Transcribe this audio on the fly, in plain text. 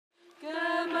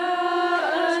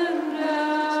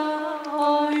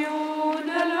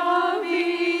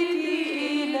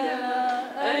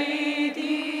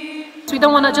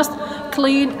don't want to just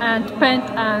clean and paint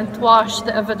and wash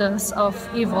the evidence of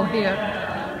evil here.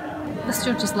 This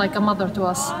church is like a mother to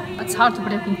us. It's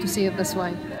heartbreaking to see it this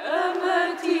way.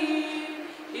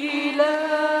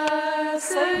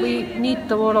 We need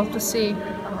the world to see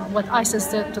what ISIS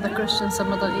did to the Christians in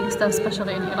the Middle East,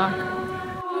 especially in Iraq.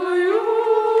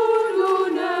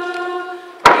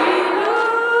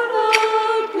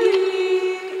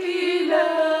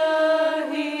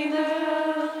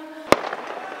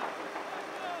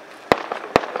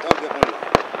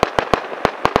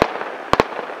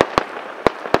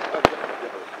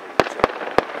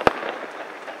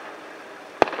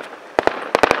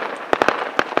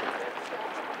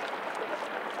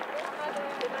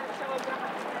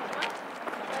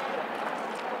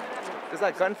 Does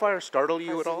that gunfire startle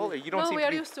you at all? You don't No, seem we to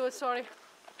are be... used to it, sorry.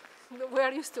 We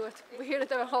are used to it. We hear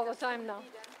it all the time now.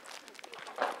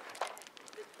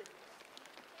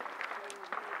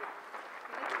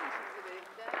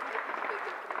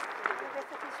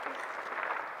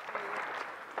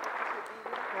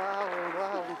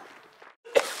 Wow.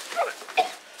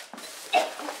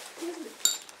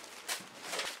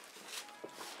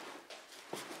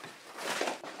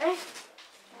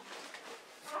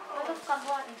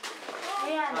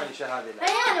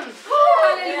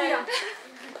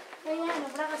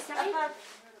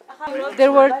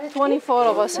 There were 24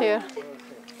 of us here.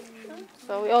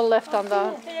 So we all left on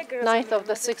the night of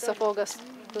the 6th of August,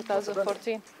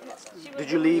 2014.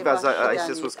 Did you leave as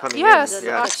ISIS was coming Yes, in?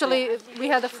 Yes, actually we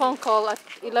had a phone call at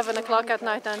 11 o'clock at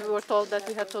night and we were told that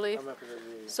we had to leave.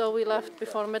 So we left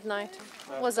before midnight.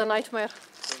 It was a nightmare.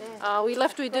 We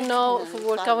left, we didn't know if we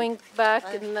were coming back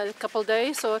in a couple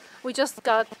days, so we just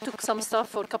took some stuff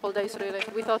for a couple days really.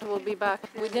 We thought we'll be back.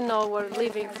 We didn't know we were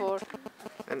leaving for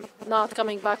not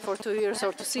coming back for 2 years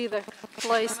or to see the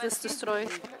place this destroyed.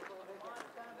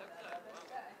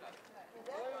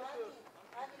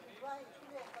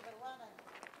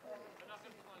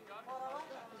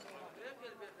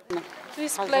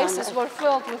 These places were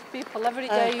filled with people. Every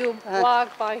day you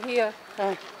walk by here,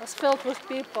 it's filled with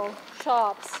people,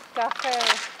 shops,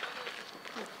 cafes.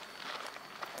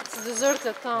 It's a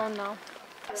deserted town now.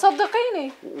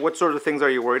 صدقيني. What sort of things are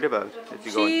you worried about?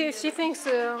 She thinks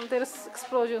there's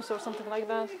explosions or something like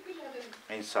that.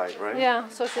 Inside, right? Yeah,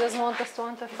 so she doesn't want us to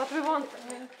enter, but we want.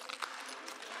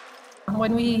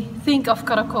 When we think of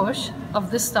Qaraqosh,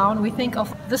 of this town, we think of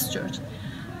this church.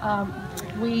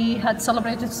 We had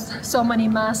celebrated so many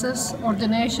masses,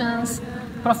 ordinations,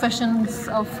 professions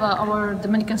of our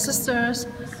Dominican sisters,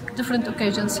 different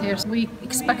occasions here. We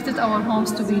expected our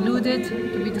homes to be looted,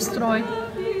 to be destroyed,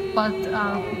 but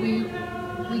we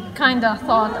kind of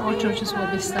thought our churches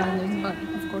will be standing, but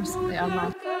of course they are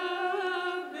not.